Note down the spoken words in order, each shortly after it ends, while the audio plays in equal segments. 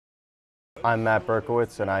I'm Matt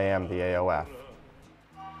Berkowitz, and I am the AOF.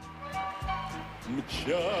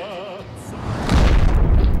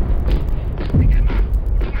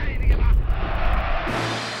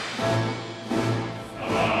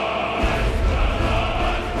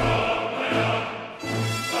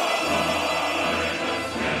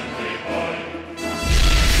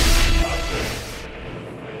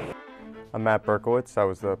 I'm Matt Berkowitz. I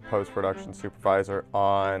was the post-production supervisor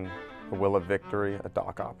on The Will of Victory, a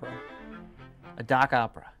doc opera. A doc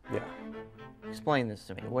opera? Yeah. Explain this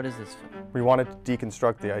to me. What is this film? We wanted to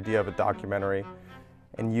deconstruct the idea of a documentary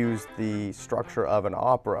and use the structure of an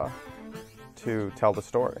opera to tell the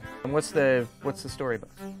story. And what's the story about?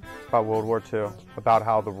 It's about World War II, about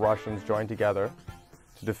how the Russians joined together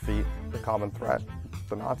to defeat the common threat,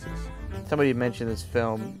 the Nazis. Somebody mentioned this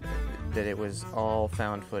film, that it was all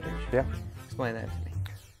found footage. Yeah. Explain that to me.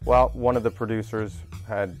 Well, one of the producers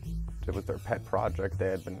it was their pet project. They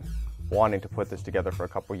had been wanting to put this together for a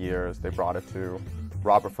couple years. They brought it to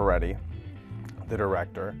Robert Ferretti, the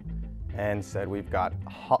director, and said, we've got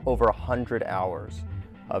over 100 hours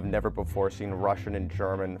of never before seen Russian and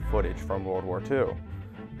German footage from World War II.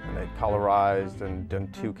 And they colorized and done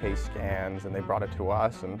 2K scans, and they brought it to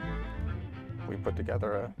us, and we put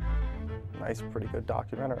together a nice, pretty good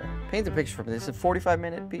documentary. Paint the picture for me. This is a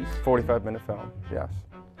 45-minute piece? 45-minute film, yes.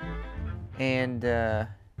 And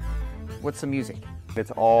what's the music?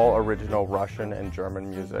 It's all original Russian and German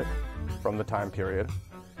music from the time period.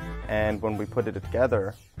 And when we put it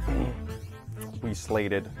together, we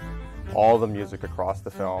slated all the music across the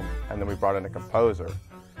film, and then we brought in a composer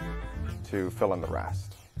to fill in the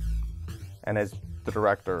rest. And as the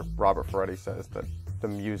director, Robert Ferretti, says, that the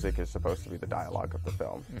music is supposed to be the dialogue of the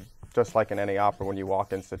film. Just like in any opera, when you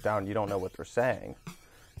walk in, sit down, you don't know what they're saying,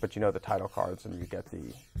 but you know the title cards and you get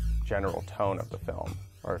the general tone of the film,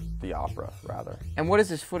 or the opera, rather. And what is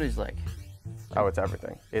this footage like? Oh, it's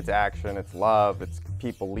everything. It's action, it's love, it's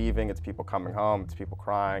people leaving, it's people coming home, it's people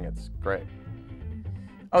crying, it's great.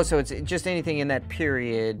 Oh, so it's just anything in that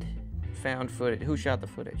period, found footage. Who shot the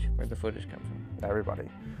footage? Where'd the footage come from? Everybody.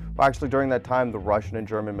 Well, actually, during that time, the Russian and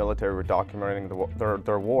German military were documenting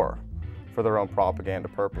their war for their own propaganda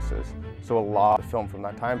purposes. So a lot of film from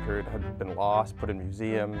that time period had been lost, put in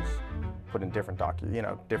museums, put in different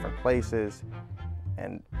different places,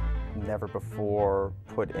 and never before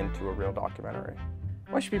put into a real documentary.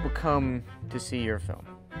 Why should people come to see your film?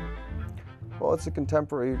 Well, it's a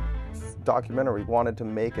contemporary documentary. We wanted to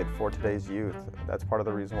make it for today's youth. That's part of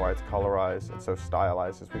the reason why it's colorized and so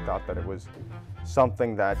stylized, is we thought that it was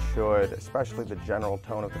something that should, especially the general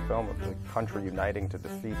tone of the film of the country uniting to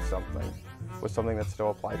defeat something, was something that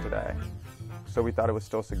still applied today. So we thought it was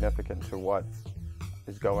still significant to what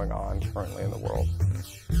is going on currently in the world.